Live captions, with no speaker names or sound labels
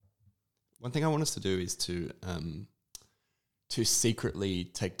one thing I want us to do is to secretly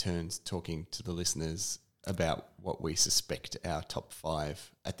take turns talking to the listeners about what we suspect our top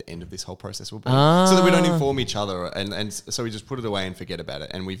 5 at the end of this whole process will be, so that we don't inform each other, and so we just put it away and forget about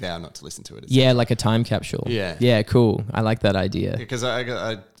it, and we vow not to listen to it. Yeah, like a time capsule. Yeah, cool. I like that idea. Because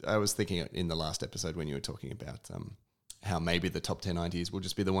I was thinking in the last episode when you were talking about how maybe the top 10 ideas will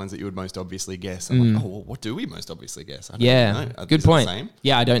just be the ones that you would most obviously guess. I'm like, well, what do we most obviously guess? I don't know. Good Is it point. the same?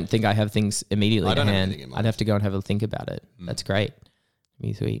 Yeah, I don't think I have things immediately I don't to have hand. anything in mind. I'd have to go and have a think about it. That's great.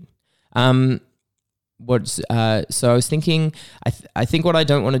 Me sweet. So I was thinking, I think what I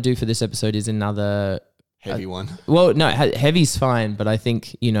don't want to do for this episode is another heavy one. Well, no, heavy's fine, but I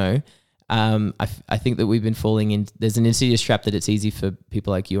think, I think that we've been falling in. There's an insidious trap that it's easy for people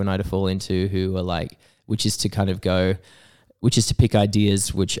like you and I to fall into, who are like, which is to pick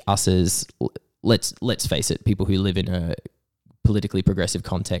ideas which us as, let's face it, people who live in a politically progressive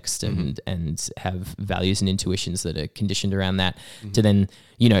context and have values and intuitions that are conditioned around that, to then,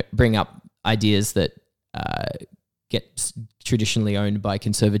 bring up ideas that get traditionally owned by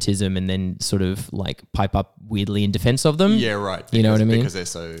conservatism and then sort of like pipe up weirdly in defense of them. Yeah, right. You know what I mean? Because they're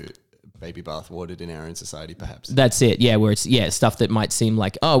so baby bath watered in our own society, perhaps. That's it. Yeah, where it's stuff that might seem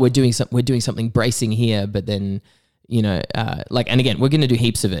like, oh, we're doing something bracing here, but then and again, we're going to do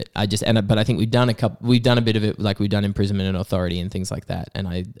heaps of it. But I think we've done a bit of it, like we've done imprisonment and authority and things like that. And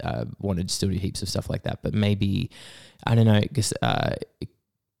I wanted to still do heaps of stuff like that, but maybe, I don't know, because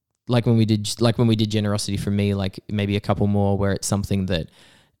like when we did generosity for me, like maybe a couple more where it's something that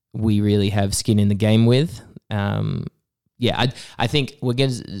we really have skin in the game with. I think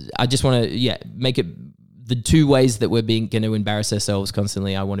I just want to make it the two ways that we're going to embarrass ourselves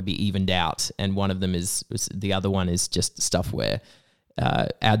constantly. I want to be evened out, and one of them is the other one is just stuff where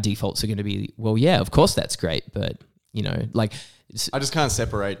our defaults are going to be, well, yeah, of course that's great, but I just can't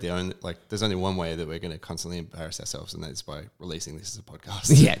separate there's only one way that we're going to constantly embarrass ourselves, and that's by releasing this as a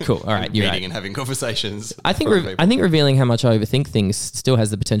podcast. Yeah, cool. All right, you're meeting right. and having conversations. I think revealing how much I overthink things still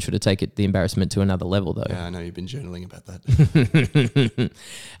has the potential to take the embarrassment to another level, though. Yeah, I know you've been journaling about that.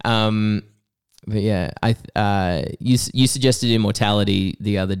 But yeah, you suggested immortality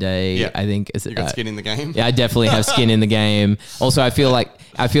the other day. Yeah. I think You got skin in the game. Yeah, I definitely have skin in the game. Also, I feel like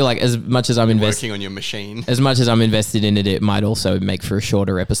as much as I'm working on your machine, as much as I'm invested in it, it might also make for a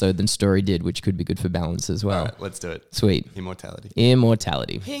shorter episode than Story did, which could be good for balance as well. All right, let's do it. Sweet. Immortality.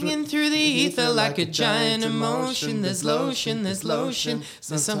 Hanging through the ether like a giant emotion. There's lotion, there's lotion.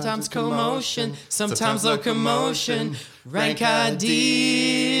 There's sometimes commotion, sometimes locomotion. Rank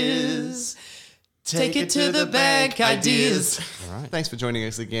ideas. Take it to the bank, ideas. All right. Thanks for joining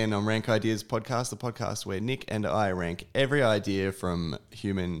us again on Rank Ideas Podcast, the podcast where Nick and I rank every idea from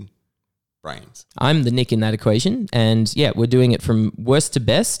human brains. I'm the Nick in that equation, and yeah, we're doing it from worst to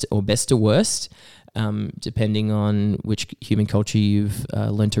best or best to worst, depending on which human culture you've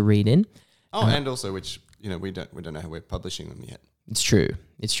learned to read in. And also which we don't know how we're publishing them yet. It's true.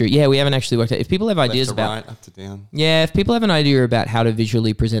 Yeah, we haven't actually worked out. If people have ideas Left to about right, up to down. Yeah, if people have an idea about how to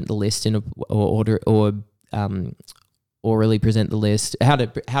visually present the list in order or orally present the list, how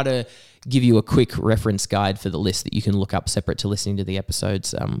to give you a quick reference guide for the list that you can look up separate to listening to the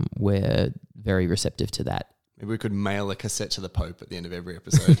episodes, we're very receptive to that. Maybe we could mail a cassette to the Pope at the end of every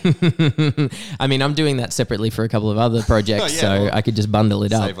episode. I mean, I'm doing that separately for a couple of other projects, I could just bundle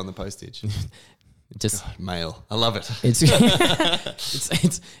it up. Save on the postage. Just God, mail. I love it. It's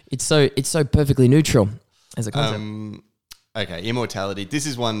so perfectly neutral as a concept. Okay, immortality. This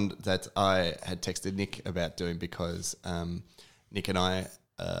is one that I had texted Nick about doing because Nick and I,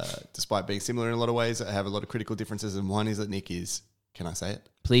 despite being similar in a lot of ways, have a lot of critical differences. And one is that Nick is, can I say it?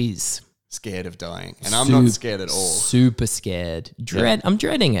 Please. Scared of dying. And I'm not scared at all. Super scared. I'm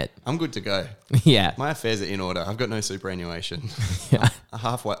dreading it. I'm good to go. Yeah. My affairs are in order. I've got no superannuation. Yeah.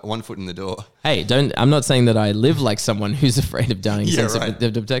 Halfway, 1 foot in the door. Hey, I'm not saying that I live like someone who's afraid of dying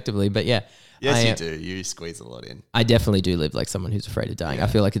right. objectively, but yeah. Yes, you do. You squeeze a lot in. I definitely do live like someone who's afraid of dying. Yeah. I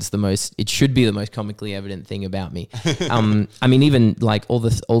feel like it should be the most comically evident thing about me. I mean, even like all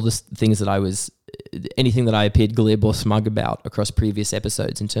the things that anything that I appeared glib or smug about across previous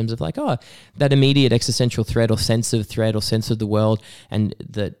episodes in terms of like, that immediate existential threat or sense of the world and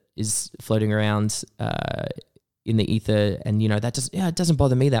that is floating around in the ether, and it doesn't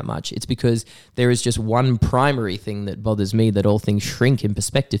bother me that much. It's because there is just one primary thing that bothers me that all things shrink in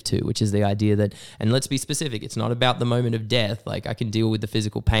perspective to, which is the idea that, and let's be specific, it's not about the moment of death. Like I can deal with the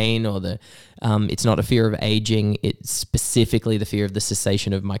physical pain or it's not a fear of aging. It's specifically the fear of the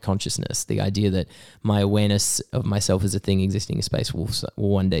cessation of my consciousness. The idea that my awareness of myself as a thing existing in space will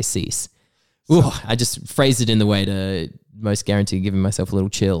one day cease. Ooh, I just phrased it in the way to most guarantee giving myself a little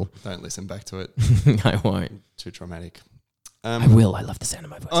chill. Don't listen back to it. I won't. Too traumatic. I will. I love the sound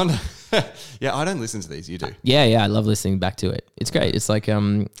of my voice. Oh, no. Yeah, I don't listen to these. You do. Yeah, I love listening back to it. It's great. It's like a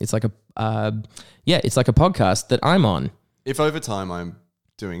podcast that I'm on. If over time I'm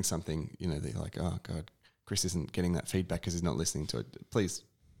doing something, they're like, oh God, Chris isn't getting that feedback because he's not listening to it. Please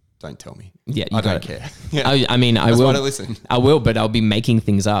don't tell me. Yeah, I don't care. Yeah. I mean, I That's will. why I don't listen. I will, but I'll be making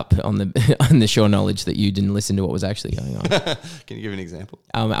things up on the sure knowledge that you didn't listen to what was actually going on. Can you give an example?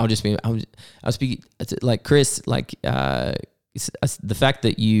 I'll speak like Chris, like the fact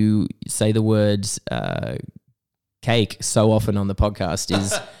that you say the words cake so often on the podcast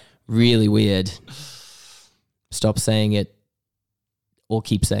is really weird. Stop saying it, or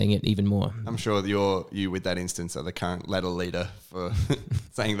keep saying it even more. I'm sure you with that instance are the current ladder leader for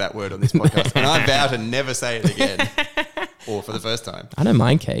saying that word on this podcast. And I vow to never say it again or for the first time. I don't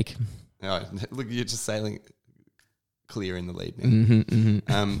mind cake. No, look, you're just sailing clear in the lead now.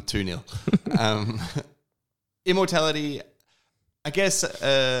 2-0. Immortality, I guess.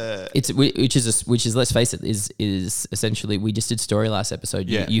 Which is let's face it, is essentially, we just did story last episode.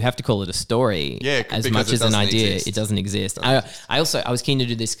 Yeah. You have to call it a story. Yeah, as because much it as an doesn't idea, exist. it doesn't exist. I was keen to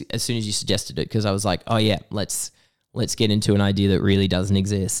do this as soon as you suggested it, because I was like, oh yeah, let's get into an idea that really doesn't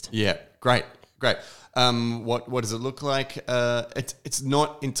exist. Yeah, great. What does it look like? It's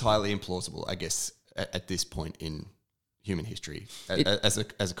not entirely implausible, I guess, at this point in human history as a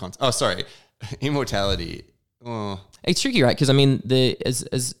concept. Oh, sorry, immortality. Oh, It's tricky, right? Because I mean,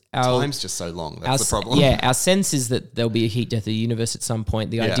 as our time's just so long. That's the problem. Yeah, our sense is that there'll be a heat death of the universe at some point.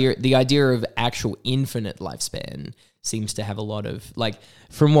 The idea of actual infinite lifespan seems to have a lot of, like,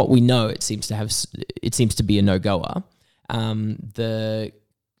 from what we know, it seems to be a no-goer.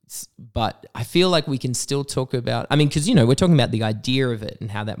 But I feel like we can still talk about, I mean, because, we're talking about the idea of it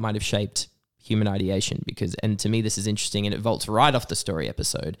and how that might have shaped human ideation, and to me this is interesting, and it vaults right off the story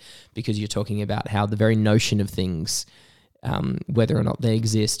episode, because you're talking about how the very notion of things, whether or not they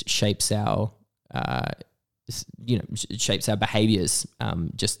exist, shapes our behaviors.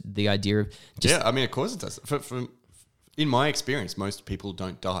 Just the idea of I mean, of course it does. In my experience, most people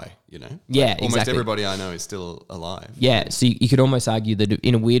don't die, Yeah, almost exactly. everybody I know is still alive. Yeah, so you could almost argue that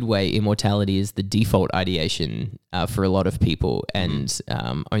in a weird way, immortality is the default ideation for a lot of people, and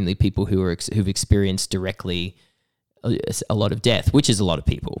only people who've experienced directly a lot of death, which is a lot of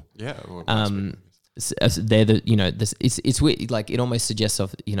people. Yeah. They're it's weird. Like, it almost suggests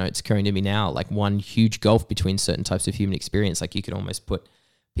it's occurring to me now, like one huge gulf between certain types of human experience. Like, you could almost put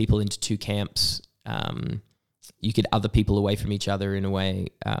people into two camps. You could other people away from each other in a way,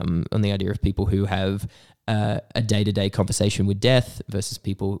 on the idea of people who have a day-to-day conversation with death versus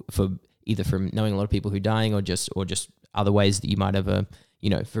people from knowing a lot of people who are dying, or just other ways that you might have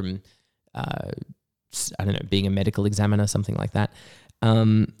from I don't know, being a medical examiner, something like that,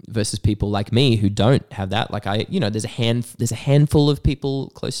 versus people like me who don't have that. Like, there's a handful of people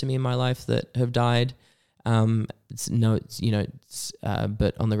close to me in my life that have died. But on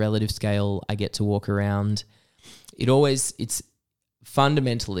the relative scale, I get to walk around. It's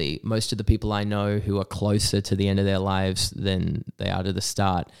fundamentally, most of the people I know who are closer to the end of their lives than they are to the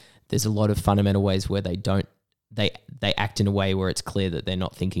start, there's a lot of fundamental ways where they act in a way where it's clear that they're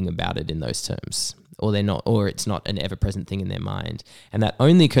not thinking about it in those terms, or it's not an ever-present thing in their mind. And that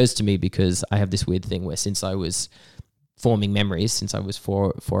only occurs to me because I have this weird thing where, since I was forming memories, since I was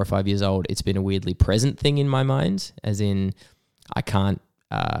 4 or 5 years old, it's been a weirdly present thing in my mind, as in I can't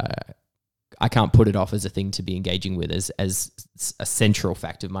put it off as a thing to be engaging with as a central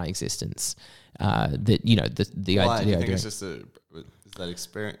fact of my existence. Why? The Do you idea. think it's just is that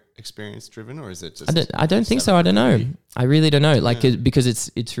experience driven, or is it just? I don't think so. I don't know. I really don't know. Like, because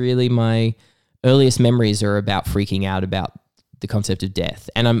it's really, my earliest memories are about freaking out about the concept of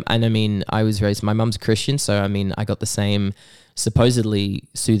death. And I mean, I was raised, my mum's a Christian, so I mean, I got the same supposedly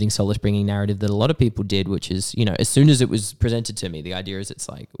soothing, solace bringing narrative that a lot of people did, which is, as soon as it was presented to me, the idea is, it's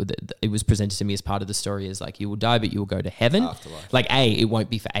like, it was presented to me as part of the story, is like, you will die, but you will go to heaven. Afterlife. Like, A, it won't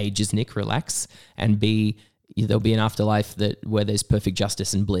be for ages, Nick, relax. And B, there'll be an afterlife where there's perfect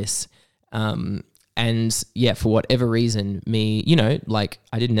justice and bliss. And yeah, for whatever reason, me, like,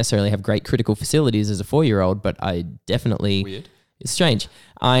 I didn't necessarily have great critical facilities as a 4-year-old, but I definitely, Weird. It's strange.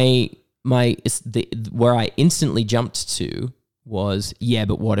 Where I instantly jumped to was, yeah,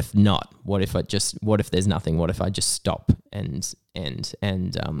 but what if not? What if there's nothing? What if I just stop and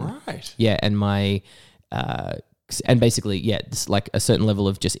Right. yeah, and basically, yeah, it's like a certain level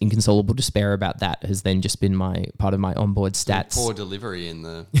of just inconsolable despair about that has then just been part of my onboard stats. Poor delivery in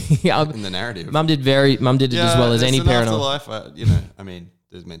the Yeah, in the narrative. Mum did it as well as any parent. Afterlife, I mean,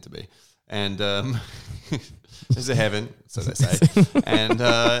 there's meant to be, and there's a heaven, so they say,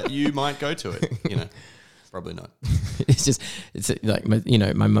 and you might go to it. Probably not. It's like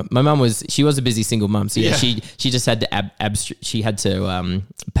my mum was a busy single mum, so yeah. she just had to she had to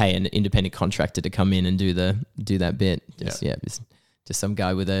pay an independent contractor to come in and do that bit. Just some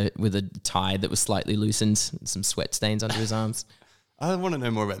guy with a tie that was slightly loosened, and some sweat stains under his arms. I want to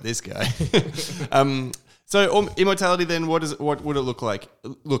know more about this guy. So immortality then, what would it look like?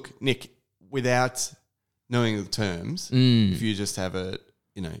 Look, Nick, without knowing the terms, if you just have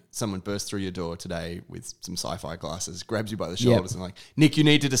someone bursts through your door today with some sci-fi glasses, grabs you by the shoulders and like, Nick, you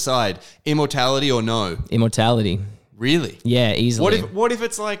need to decide immortality or no. Immortality. Really? Yeah, easily. What if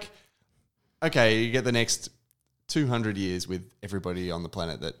it's like, okay, you get the next 200 years with everybody on the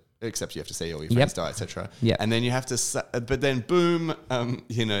planet except you have to see all your friends die, etc. Yeah. And then you have to, but then boom,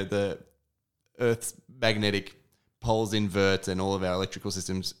 the Earth's magnetic poles invert and all of our electrical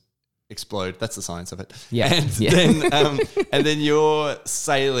systems explode. That's the science of it. Yeah. And then you're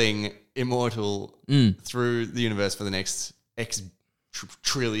sailing immortal through the universe for the next X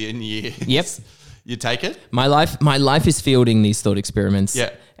trillion years. Yep. You take it? My life is fielding these thought experiments. Yeah.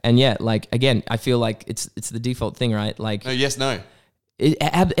 And like again, I feel like it's the default thing, right? Like no.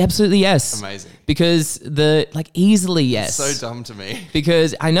 Absolutely yes. Amazing. Because easily yes. It's so dumb to me.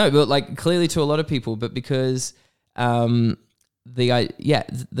 Because I know, but like clearly to a lot of people, but because the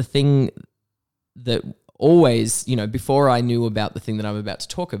thing that always, before I knew about the thing that I'm about to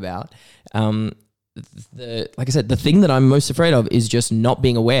talk about, like I said, the thing that I'm most afraid of is just not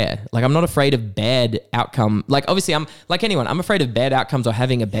being aware. Like I'm not afraid of bad outcome. Like obviously I'm like anyone, I'm afraid of bad outcomes or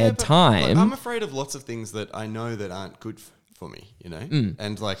having a bad time. Like, I'm afraid of lots of things that I know that aren't good for me,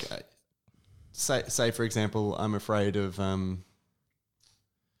 and like say for example, I'm afraid of don't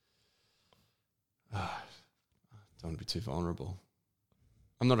want to be too vulnerable.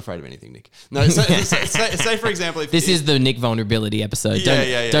 I'm not afraid of anything, Nick. No, say for example, if this is the Nick vulnerability episode.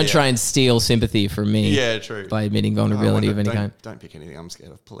 Don't try and steal sympathy from me. Yeah, true. By admitting vulnerability of any kind. Don't pick anything I'm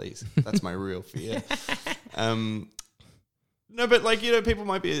scared of, please. That's my real fear. No, but like people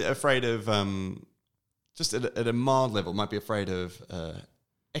might be afraid of just at a mild level, might be afraid of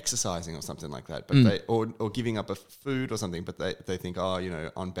exercising or something like that, but they or giving up a food or something, but they think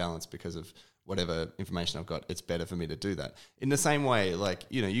on balance because of whatever information I've got, it's better for me to do that. In the same way, like,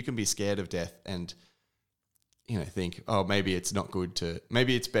 you can be scared of death and, think, maybe it's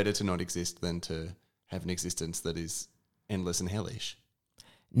better to not exist than to have an existence that is endless and hellish.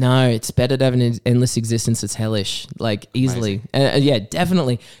 No, it's better to have an endless existence that's hellish, like easily. Yeah,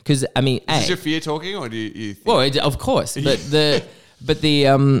 definitely. Because I mean, is this your fear talking, or do you think? Well, of course,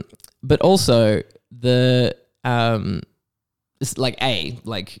 but also it's like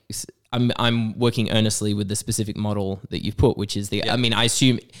I'm working earnestly with the specific model that you've put, which is I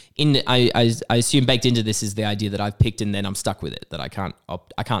assume baked into this is the idea that I've picked and then I'm stuck with it, that I can't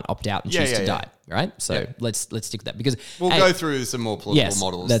opt out and choose to die, right? So let's stick with that, because we'll go through some more plausible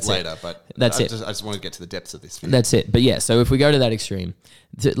models later, but I just want to get to the depths of this. That's it. But yeah, so if we go to that extreme,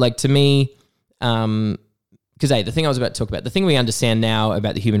 to me, because the thing I was about to talk about, the thing we understand now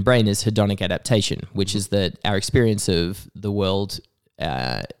about the human brain is hedonic adaptation, which is that our experience of the world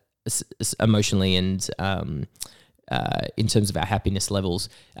emotionally and in terms of our happiness levels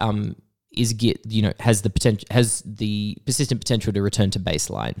has the persistent potential to return to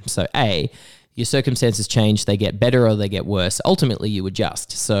baseline. So your circumstances change, they get better or they get worse. Ultimately, you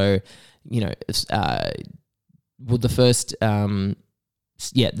adjust. So the first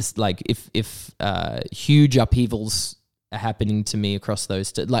if huge upheavals are happening to me across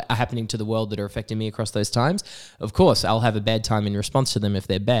those, are happening to the world that are affecting me across those times, of course, I'll have a bad time in response to them if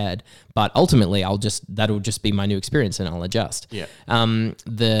they're bad, but ultimately that'll just be my new experience and I'll adjust. Yeah.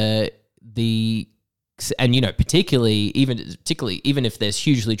 Particularly even if there's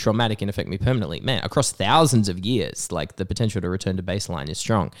hugely traumatic and affect me permanently, man, across thousands of years, like the potential to return to baseline is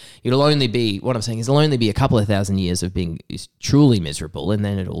strong. It'll only be a couple of thousand years of being truly miserable, and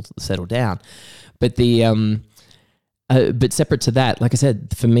then it'll settle down. But but separate to that, like I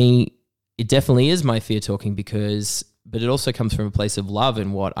said, for me, it definitely is my fear talking, but it also comes from a place of love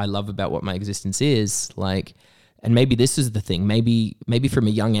and what I love about what my existence is. Like, and maybe this is the thing, maybe from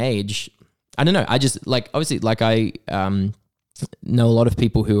a young age, I don't know. I just obviously I know a lot of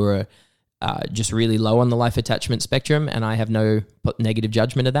people who are just really low on the life attachment spectrum, and I have no negative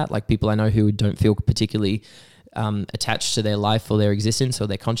judgment of that. Like people I know who don't feel particularly attached to their life or their existence or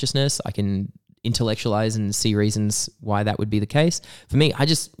their consciousness, I can intellectualize and see reasons why that would be the case. For me, I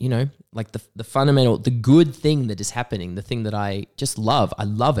just, like the fundamental, the good thing that is happening, the thing that I just love. I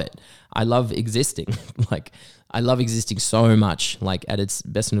love it. I love existing. Like, I love existing so much, like at its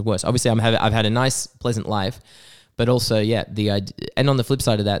best and worst. Obviously, I've had a nice, pleasant life, but also, and on the flip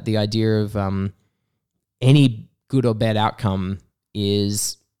side of that, the idea of any good or bad outcome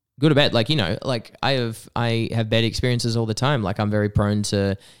is good or bad. Like, like I have bad experiences all the time. Like, I'm very prone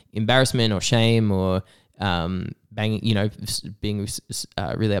to embarrassment or shame or banging, being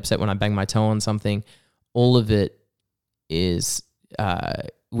really upset when I bang my toe on something. All of it is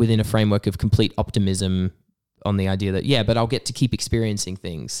within a framework of complete optimism on the idea that, but I'll get to keep experiencing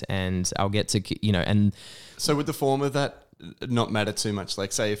things and I'll get to, and... So would the form of that not matter too much?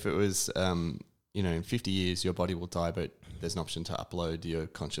 Like, say if it was, in 50 years your body will die, but there's an option to upload your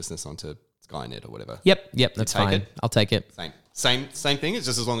consciousness onto Skynet or whatever. Yep, that's fine. I'll take it. Same thing. It's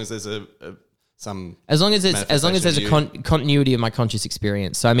just as long as there's some... As long as there's a continuity of my conscious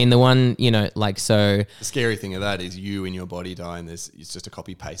experience. So I mean, the one, so... The scary thing of that is you and your body die, and it's just a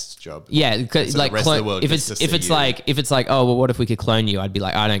copy paste job. Yeah, so like the rest of the world if it's like, oh well, what if we could clone you? I'd be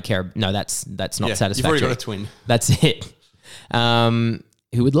like, I don't care. No, that's not satisfactory. You've already got a twin. That's it.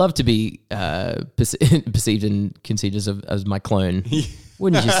 Who would love to be perceived and conceived as my clone?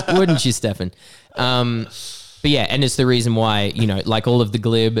 Wouldn't you, Stefan? But yeah, and it's the reason why, like all of the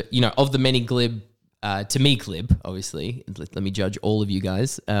glib, of the many glib, to me glib, obviously, let me judge all of you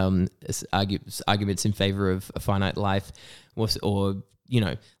guys, arguments in favor of a finite life or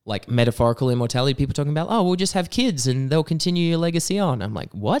like metaphorical immortality, people talking about, oh, we'll just have kids and they'll continue your legacy on. I'm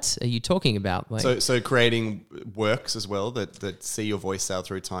like, what are you talking about? Like, so creating works as well that see your voice sail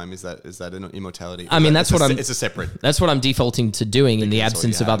through time, is that an immortality? I mean, it's a separate. That's what I'm defaulting to doing in the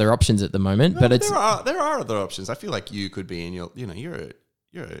absence of other options at the moment. No, but there are other options. I feel like you could be in your, you're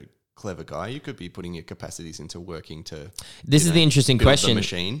a clever guy. You could be putting your capacities into working to. This is the interesting question.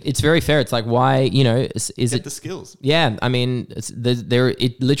 Machine. It's very fair. It's like, why, is it the skills? Yeah, I mean,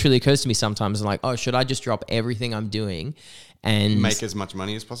 it literally occurs to me sometimes. I'm like, oh, should I just drop everything I'm doing and make as much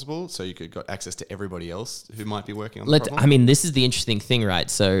money as possible so you could got access to everybody else who might be working on the problem? I mean, this is the interesting thing, right?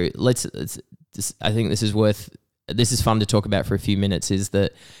 So I think this is fun to talk about for a few minutes. Is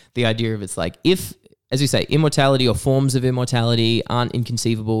that the idea of it's like, if, as we say, immortality or forms of immortality aren't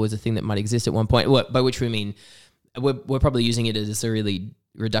inconceivable as a thing that might exist at one point, by which we mean we're probably using it as a really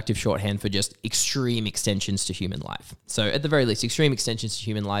reductive shorthand for just extreme extensions to human life. So at the very least, extreme extensions to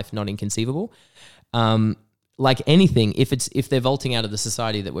human life, not inconceivable. Like anything, if they're vaulting out of the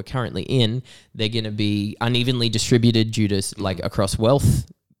society that we're currently in, they're going to be unevenly distributed due to like across wealth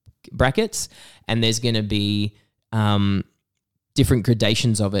brackets, and there's going to be different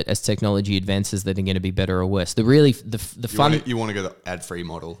gradations of it as technology advances that are going to be better or worse. The fun... You want to go the ad-free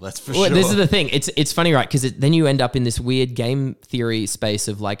model, that's for sure. This is the thing. It's funny, right? Because then you end up in this weird game theory space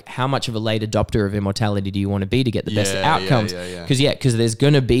of like, how much of a late adopter of immortality do you want to be to get the best outcomes? Because there's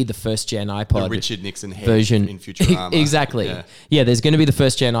going to be the first-gen iPod... The Richard Nixon head version in Futurama. Exactly. Yeah, there's going to be the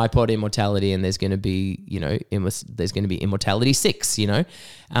first-gen iPod immortality, and there's going to be, there's going to be Immortality 6, and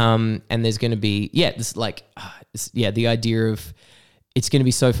there's going to be, the idea of it's going to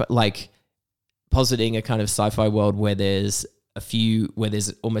be so like positing a kind of sci-fi world where there's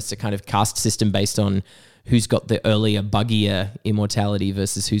almost a kind of caste system based on who's got the earlier, buggier immortality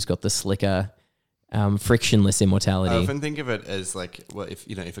versus who's got the slicker, frictionless immortality. I often think of it as like, well, if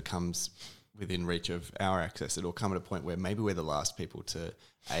it comes within reach of our access, it'll come at a point where maybe we're the last people to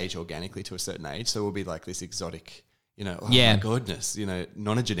age organically to a certain age. So we'll be like this exotic, my goodness,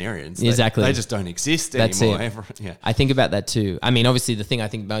 nonagenarians. Exactly. They just don't exist That's anymore. It. I think about that too. I mean, obviously the thing I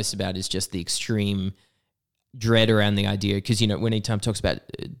think most about is just the extreme dread around the idea. Because, when anytime talks about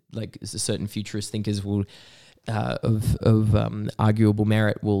like certain futurist thinkers will, of arguable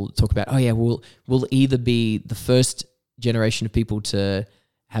merit will talk about, we'll either be the first generation of people to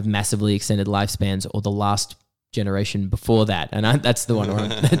have massively extended lifespans or the last generation before that, and that's the one where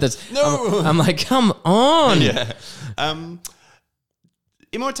I'm like, come on. Yeah.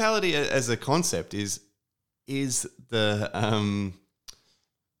 Immortality as a concept is the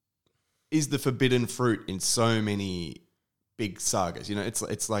forbidden fruit in so many big sagas.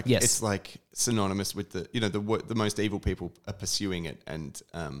 It's like it's like synonymous with the most evil people are pursuing it and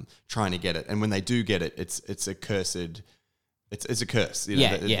trying to get it, and when they do get it, it's a cursed. It's a curse.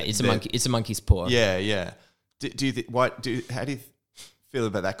 It's a monkey's paw. Yeah. Do you how do you feel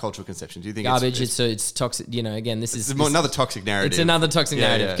about that cultural conception? Do you think garbage? It's toxic. You know, again, this is another toxic narrative. It's another toxic Yeah,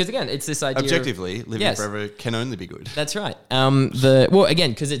 narrative yeah. because again, it's this idea. Objectively, living Yes. forever can only be good. That's right.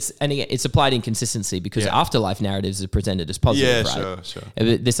 Because it's applied inconsistency because Yeah. afterlife narratives are presented as positive, Yeah, right? sure.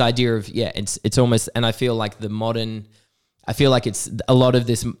 This idea of it's almost, and I feel like I feel like it's a lot of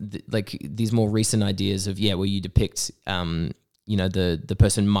this, like these more recent ideas of where you depict, the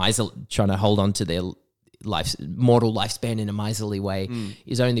person trying to hold on to their mortal lifespan in a miserly way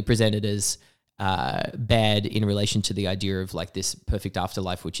is only presented as bad in relation to the idea of like this perfect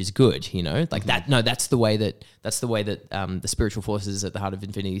afterlife, which is good, like that. No, that's the way that the spiritual forces at the heart of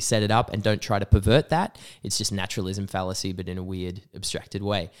infinity set it up, and don't try to pervert that. It's just naturalism fallacy, but in a weird, abstracted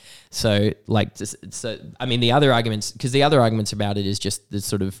way. So the other arguments about it is just the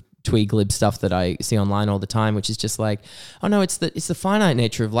sort of twee glib stuff that I see online all the time, which is just like, oh no, it's the finite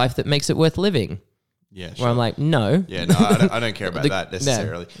nature of life that makes it worth living. Yeah, Where I'm like, no. Yeah, no, I don't care about that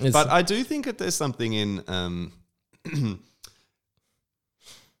necessarily. But I do think that there's something in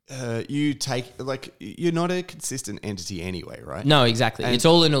you're not a consistent entity anyway, right? No, exactly. It's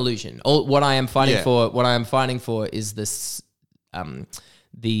all an illusion. What I am fighting for is this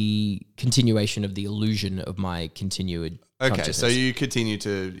the continuation of the illusion of my continued Okay, so you continue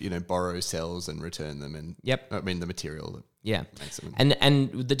to borrow cells and return them, and the material that makes them.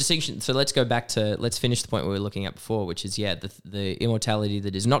 And the distinction. So let's finish the point we were looking at before, which is the immortality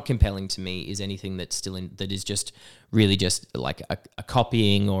that is not compelling to me is anything that's that is just really just like a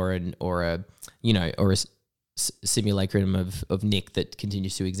copying or a simulacrum of Nick that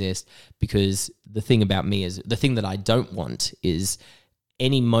continues to exist. Because the thing about me is the thing that I don't want is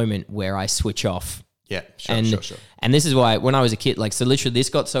any moment where I switch off. Yeah, sure. And this is why when I was a kid, literally this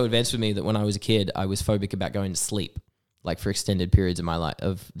got so advanced with me that when I was a kid, I was phobic about going to sleep, for extended periods of my life,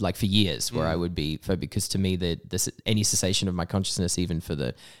 for years, where I would be phobic, because to me any cessation of my consciousness, even for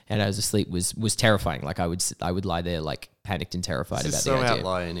the hours of sleep, was terrifying. I would lie there panicked and terrified about the idea. So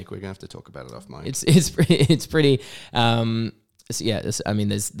outlier, Nick. We're gonna have to talk about it off mic. It's pretty.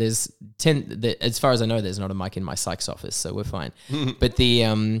 There's 10. As far as I know, there's not a mic in my psych's office, so we're fine. But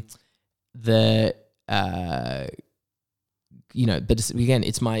there's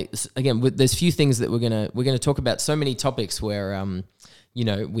few things that we're gonna talk about. So many topics where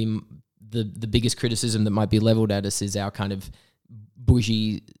the biggest criticism that might be leveled at us is our kind of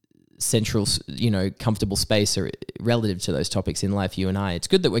bougie central, comfortable space or relative to those topics in life. You and I, it's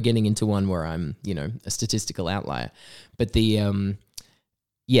good that we're getting into one where I'm a statistical outlier, but it's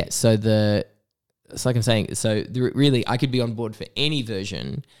like I'm saying. So really, I could be on board for any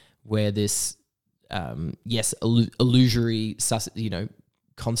version where this. Illusory,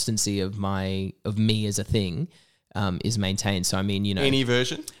 constancy of me as a thing is maintained. So I mean, any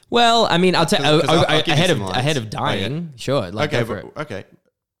version. Well, I mean, I'll tell ahead of dying. Oh, yeah. Sure. Okay.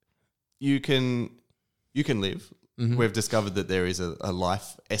 You can live. Mm-hmm. We've discovered that there is a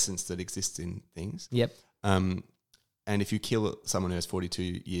life essence that exists in things. Yep. And if you kill someone who has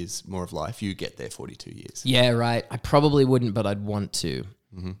 42 years more of life, you get their 42 years. Yeah, right. I probably wouldn't, but I'd want to.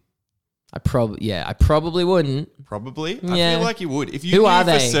 Mm-hmm. I probably wouldn't. Probably? Yeah. I feel like you would. If you Who knew are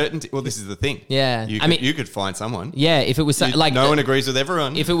for they? certainty... Well, this is the thing. Yeah. You could find someone. Yeah, if it was... no one agrees with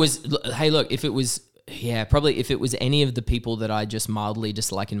everyone. If it was... Hey, look, if it was... Yeah, probably if it was any of the people that I just mildly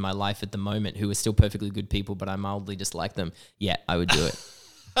dislike in my life at the moment, who are still perfectly good people, but I mildly dislike them, I would do it.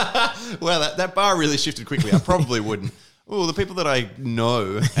 Well, that bar really shifted quickly. I probably wouldn't. Oh, the people that I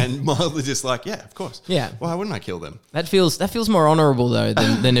know and mildly dislike, of course. Yeah. Why wouldn't I kill them? That feels more honorable though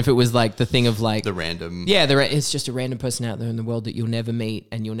than if it was the thing of the random. Yeah, it's just a random person out there in the world that you'll never meet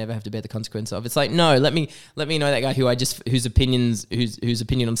and you'll never have to bear the consequence of. It's no, let me know that guy whose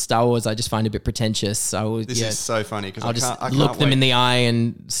opinion on Star Wars I just find a bit pretentious. This is so funny because I can't look them in the eye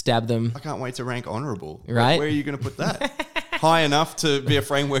and stab them. I can't wait to rank honorable. Right? Where are you going to put that? High enough to be a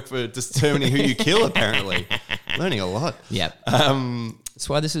framework for determining who you kill, apparently. Learning a lot. Yeah. That's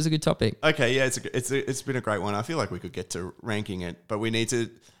why this is a good topic. Okay, yeah, it's been a great one. I feel like we could get to ranking it, but we need to,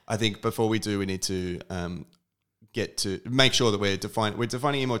 I think before we do, we need to get to make sure that we're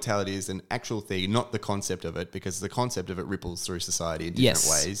defining immortality as an actual thing, not the concept of it, because the concept of it ripples through society in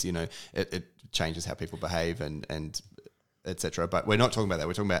different ways. It changes how people behave and etc. But we're not talking about that.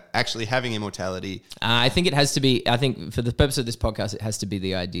 We're talking about actually having immortality. I think it has to be. I think for the purpose of this podcast, it has to be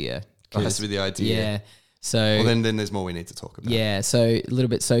the idea. It has to be the idea. Yeah. So then there's more we need to talk about. Yeah. So a little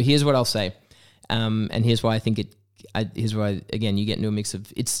bit. So here's what I'll say, and here's why I think it. Here's why again you get into a mix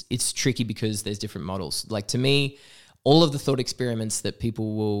of it's tricky because there's different models. Like to me, all of the thought experiments that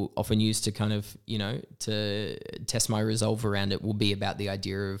people will often use to kind of to test my resolve around it will be about the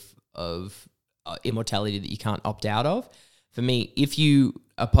idea of immortality that you can't opt out of. for me, if you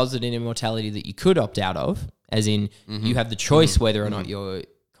are posited in immortality that you could opt out of, as in you have the choice whether or not your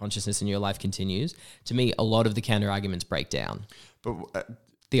consciousness in your life continues, to me, a lot of the counter arguments break down. But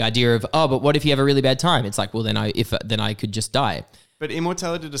the idea of, but what if you have a really bad time? It's like, well, then I could just die. But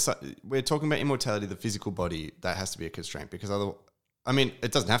immortality, we're talking about immortality, the physical body, that has to be a constraint because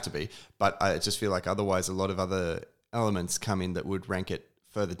it doesn't have to be, but I just feel like otherwise a lot of other elements come in that would rank it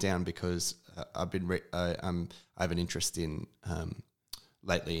further down because I have an interest in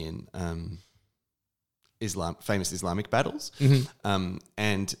lately in famous Islamic battles,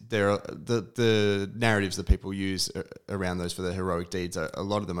 and there are the narratives that people use around those for the heroic deeds. A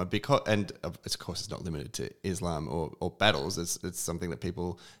lot of them are because, and of course, it's not limited to Islam or battles. It's something that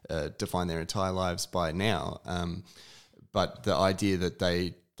people define their entire lives by now. But the idea that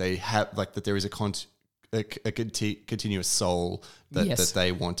they have that there is a continuous soul that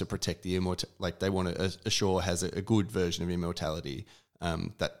they want to protect the they want to assure has a good version of immortality.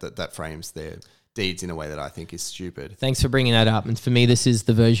 That frames their deeds in a way that I think is stupid. Thanks for bringing that up. And for me, this is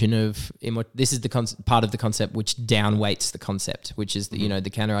the version of this is the part of the concept which downweights the concept, which is the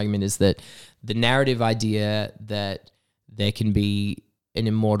counter argument is that the narrative idea that there can be an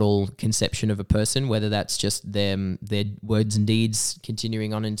immortal conception of a person, whether that's just their words and deeds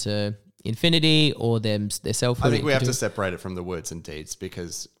continuing on into infinity or their self. I think we have to separate it from the words and deeds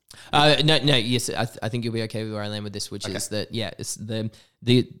because. Yes, I think you'll be okay with where I land with this, which is that it's the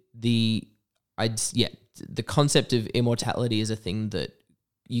concept of immortality is a thing that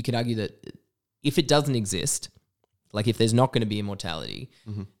you could argue that if it doesn't exist, like if there's not going to be immortality,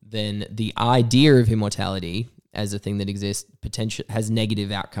 then the idea of immortality as a thing that exists has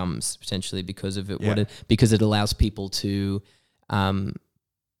negative outcomes potentially because of it. Because it allows people to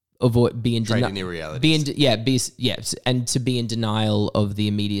avoid being in irreality. And to be in denial of the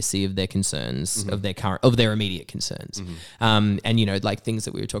immediacy of their concerns, of their immediate concerns, and like things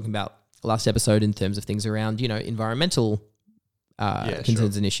that we were talking about last episode in terms of things around environmental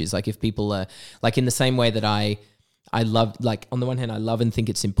concerns and issues. Like if people are like in the same way that I love, like on the one hand, I love and think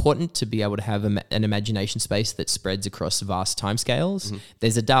it's important to be able to have an imagination space that spreads across vast timescales.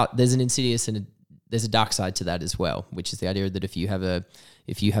 There's an insidious and there's a dark side to that as well, which is the idea that if you have a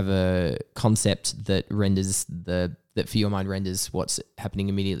concept that for your mind renders what's happening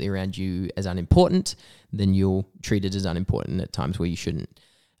immediately around you as unimportant, then you'll treat it as unimportant at times where you shouldn't.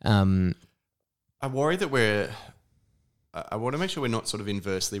 I worry that I want to make sure we're not sort of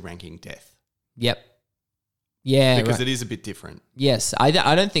inversely ranking death. Yep. Yeah, because it is a bit different. Yes, I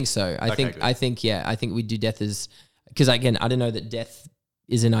don't think so. I think we do death as because again I don't know that death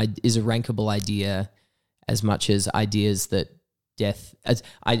is a rankable idea as much as ideas that the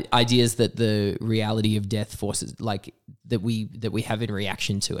reality of death forces like that we have in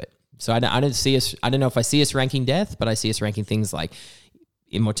reaction to it. So I don't know if I see us ranking death, but I see us ranking things like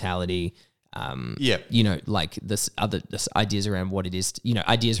immortality. Like this ideas around what it is,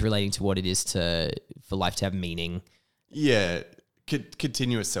 ideas relating to what it is for life to have meaning. Yeah.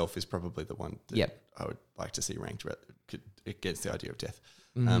 Continuous self is probably the one that I would like to see ranked against the idea of death.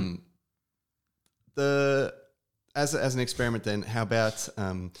 As an experiment then, how about,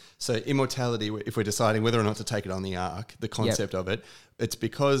 so immortality, if we're deciding whether or not to take it on the arc, the concept of it, it's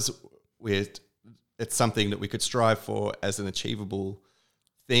because it's something that we could strive for as an achievable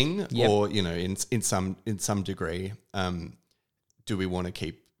thing, or in some degree, do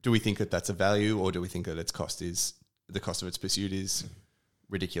we think that that's a value, or do we think that the cost of its pursuit is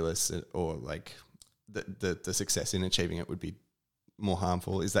ridiculous, or like the success in achieving it would be more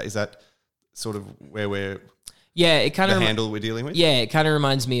harmful? Is that sort of where we're it kind of handle we're dealing with? Yeah, it kind of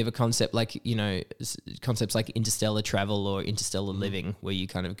reminds me of a concept like concepts like interstellar travel or interstellar living, where you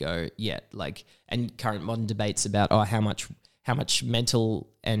kind of go and current modern debates about how much mental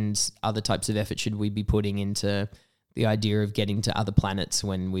and other types of effort should we be putting into the idea of getting to other planets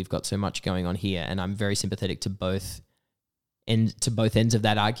when we've got so much going on here. And I'm very sympathetic to both ends of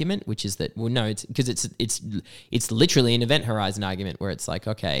that argument, which is that, well, no, it's because it's literally an event horizon argument where it's like,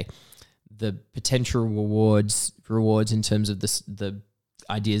 okay, the potential rewards in terms of the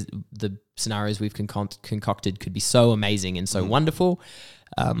ideas, the scenarios we've concocted could be so amazing and so wonderful.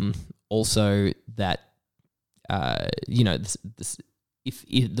 Also that, if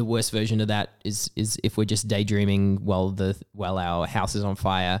the worst version of that is if we're just daydreaming while our house is on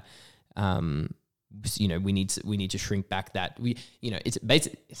fire, we need to shrink back that it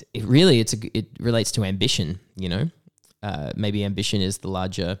relates to ambition. Maybe ambition is the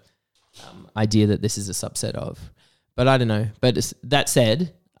larger idea that this is a subset of, but I don't know. But that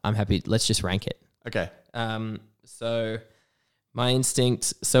said, I'm happy. Let's just rank it. Okay. So my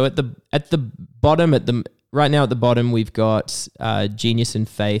instinct. So at the bottom, right now at the bottom we've got Genius and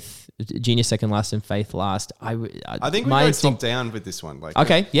Faith, Genius second last and Faith last. I think we go top down with this one. Like,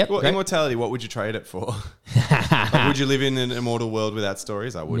 okay, yep. Well, great. immortality. What would you trade it for? Like, would you live in an immortal world without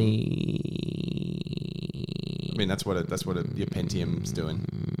stories? I wouldn't. I mean, that's what your Pentium's doing.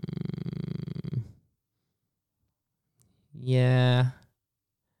 Yeah.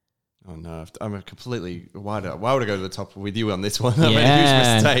 Oh no! I'm a completely. Why would I go to the top with you on this one? I made a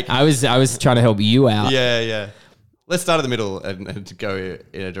huge mistake. I was trying to help you out. Yeah. Let's start at the middle and go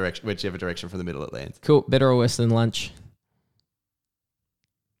in a direction, whichever direction from the middle it lands. Cool. Better or worse than lunch?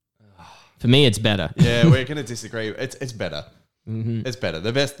 For me, it's better. Yeah, we're going to disagree. It's better. Mm-hmm. It's better.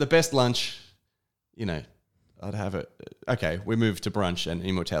 The best lunch, you know, I'd have it. Okay, we move to brunch and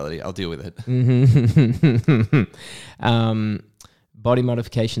immortality. I'll deal with it. Mm-hmm. Body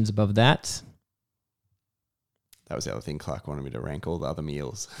modifications above that. That was the other thing Clark wanted me to rank all the other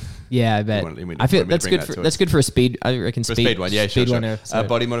meals. Yeah, I bet. I feel that's good. That's good for a speed. I reckon for speed one. Yeah, speed sure. one.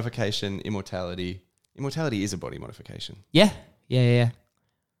 Body modification, immortality. Immortality is a body modification. Yeah.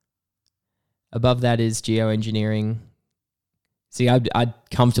 Above that is geoengineering. See, I'd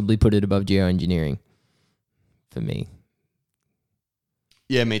comfortably put it above geoengineering for me.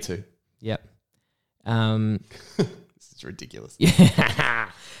 Yeah, me too. Yep. This is ridiculous. Yeah.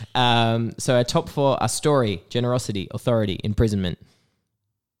 So our top 4 are story, generosity, authority, imprisonment.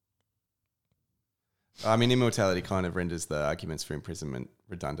 I mean, immortality kind of renders the arguments for imprisonment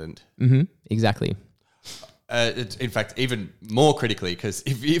redundant. Mm-hmm. Exactly. In fact, even more critically, because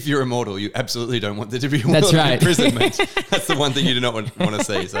if you're immortal, you absolutely don't want there to be a That's world right. of imprisonment. That's the one thing you do not want to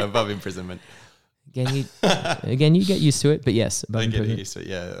see. So above imprisonment. Again, you get used to it, but yes, above imprisonment. Used to it.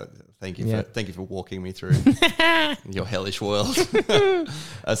 Yeah. Thank you for walking me through your hellish world. So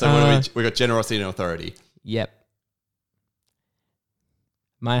what do we got? Generosity and authority. Yep.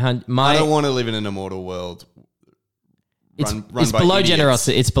 I don't want to live in an immortal world. It's below idiots.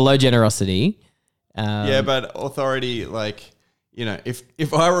 generosity. It's below generosity. Yeah, but authority, like, you know,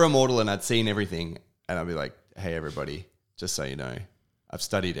 if I were immortal and I'd seen everything, and I'd be like, hey, everybody, just so you know, I've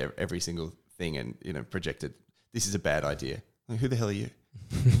studied every single thing and, you know, projected, this is a bad idea. Like, who the hell are you?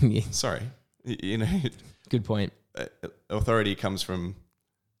 Yeah. Sorry. You know. Good point. Authority comes from,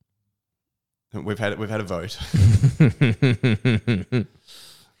 we've had a vote.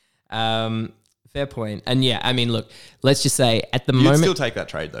 Fair point. And yeah, I mean, look, let's just say at the You'd moment, still take that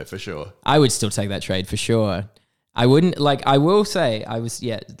trade though, for sure. I would still take that trade for sure. I wouldn't I will say I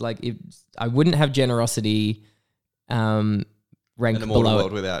wouldn't have generosity ranked An immortal below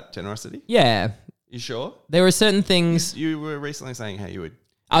world it. without generosity? Yeah. You sure? There were certain things. You were recently saying how you would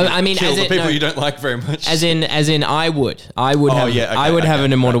I mean, kill as the in, people no, you don't like very much. As in, I would Oh, have, yeah, okay, I would have okay,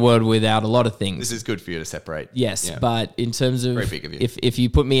 an immortal right. world without a lot of things. This is good for you to separate. Yes, Yeah. but in terms of Very big of you. if you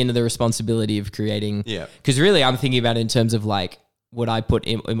put me into the responsibility of creating, Yeah. because really I'm thinking about it in terms of like, would I put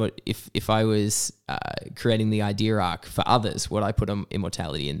if I was creating the idea arc for others, would I put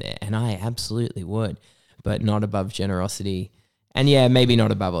immortality in there? And I absolutely would, but not above generosity, and yeah, maybe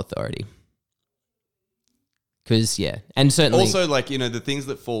not above authority. Because and certainly Also, like, you know, the things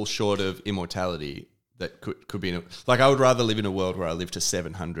that fall short of immortality that could be like, I would rather live in a world where I lived to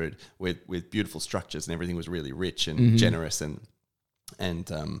 700 with beautiful structures and everything was really rich and generous and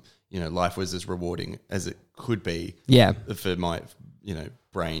you know, life was as rewarding as it could be. Yeah. For my, you know,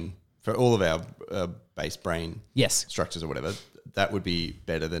 brain, for all of our base brain Yes. structures or whatever, that would be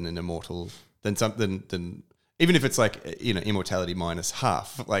better than an immortal than something even if it's like, you know, immortality minus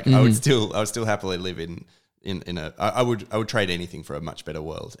half. Like I would still happily live in a I would trade anything for a much better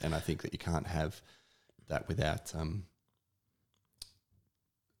world, and I think that you can't have that without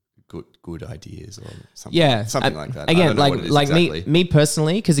good ideas or something. Something like that. Again, I don't know what it is exactly. me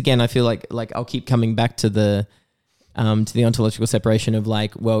personally, because again, I feel like I'll keep coming back to the ontological separation of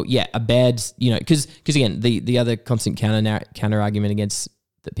like, well, yeah, a bad, you know, because again, the other constant counter argument against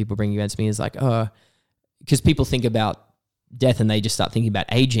that people bring against me is like, because people think about death and they just start thinking about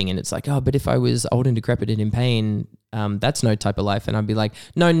aging, and it's like, oh, but if I was old and decrepit and in pain, that's no type of life. And I'd be like,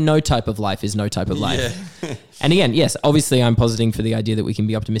 no type of life is no type of life. Yeah. And again, yes, obviously I'm positing for the idea that we can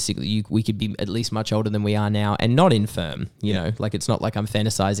be optimistic that we could be at least much older than we are now and not infirm, you know, like it's not like I'm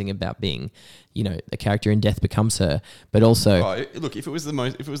fantasizing about being, you know, a character in Death Becomes Her, but also look, if it was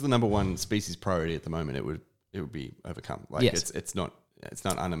the number one species priority at the moment, it would be overcome. Like it's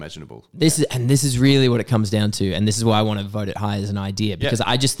not unimaginable. This is really what it comes down to, and this is why I want to vote it high as an idea, because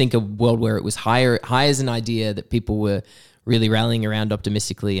I just think a world where it was high as an idea that people were really rallying around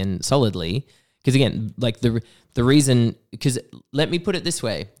optimistically and solidly. Because again, like the reason, because let me put it this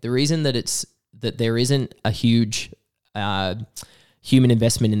way, the reason that there isn't a huge human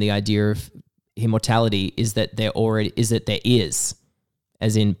investment in the idea of immortality is that there is,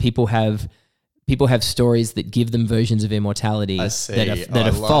 as in people have stories that give them versions of immortality I see. that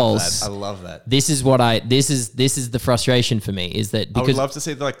are false. That. I love that. This is the frustration for me, is that I would because love to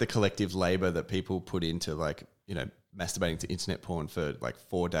see like the collective labor that people put into like, you know, masturbating to internet porn for like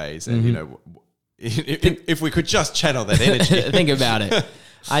 4 days, and you know, if we could just channel that energy. think about it.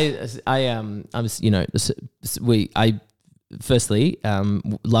 Firstly,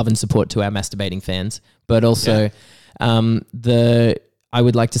 love and support to our masturbating fans, but also I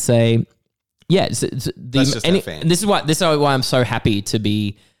would like to say, this is why I'm so happy to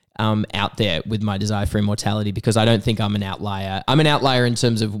be out there with my desire for immortality, because I don't think I'm an outlier. I'm an outlier in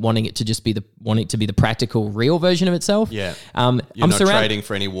terms of wanting it to be the practical, real version of itself. Yeah, I'm not trading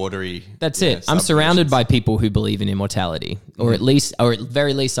for any watery. That's it. I'm surrounded by people who believe in immortality, or at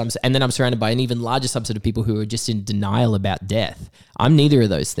very least, and then I'm surrounded by an even larger subset of people who are just in denial about death. I'm neither of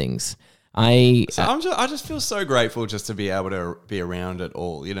those things. I just feel so grateful just to be able to be around it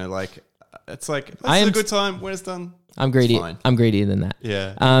all. You know, like it's like this is a good time when it's done. I'm greedy. I'm greedier than that.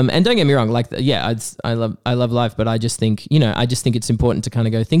 Yeah. And don't get me wrong. Like, I love life, but I just think it's important to kind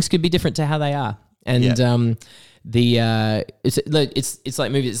of go, things could be different to how they are. And it's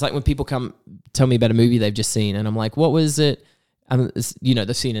like movies. It's like when people come tell me about a movie they've just seen, and I'm like, what was it?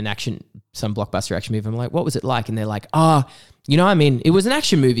 They've seen some blockbuster action movie. I'm like, what was it like? And they're like, it was an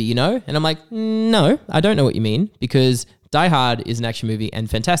action movie, and I'm like, no, I don't know what you mean, because Die Hard is an action movie and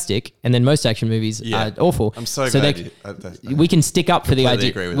fantastic, and then most action movies are awful. I'm so glad we can stick up for the idea.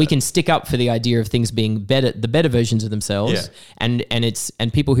 Agree with we that. can stick up for the idea of things being better, the better versions of themselves, and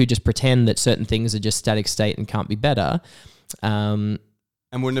people who just pretend that certain things are just static state and can't be better.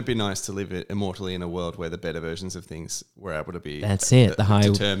 And wouldn't it be nice to live immortally in a world where the better versions of things were able to be That's it.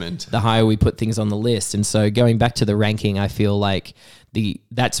 Determined. The higher we put things on the list. And so going back to the ranking, I feel like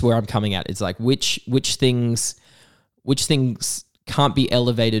that's where I'm coming at. It's like which things can't be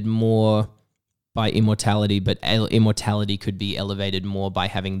elevated more by immortality, but immortality could be elevated more by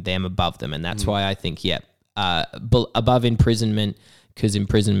having them above them. And that's why I think, above imprisonment, because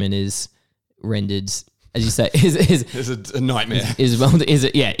imprisonment is rendered, as you say, is a nightmare.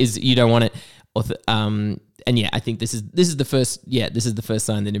 You don't want it. I think this is the first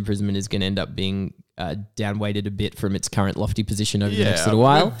sign that imprisonment is going to end up being downweighted a bit from its current lofty position over the next little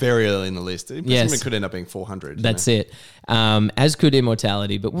while. We're very early in the list. Imprisonment could end up being 400. That's it. As could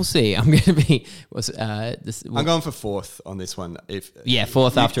immortality, but we'll see. I'm going to be. I'm going for fourth on this one.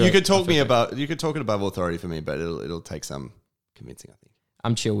 Fourth after. You could talk it above authority for me, but it'll take some convincing, I think.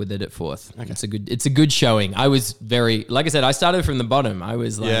 I'm chill with it at fourth. Okay. It's a good showing. I was like I said, I started from the bottom. I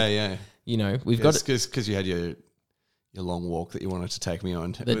was like, we've got it because you had your long walk that you wanted to take me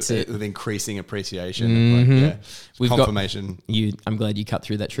on. That's it. With increasing appreciation. Mm-hmm. We've confirmation. I'm glad you cut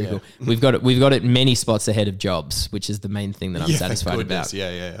through that trickle. Yeah. We've got it many spots ahead of Jobs, which is the main thing that I'm satisfied about.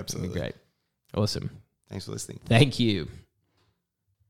 Yeah, absolutely. Great. Awesome. Thanks for listening. Thank you.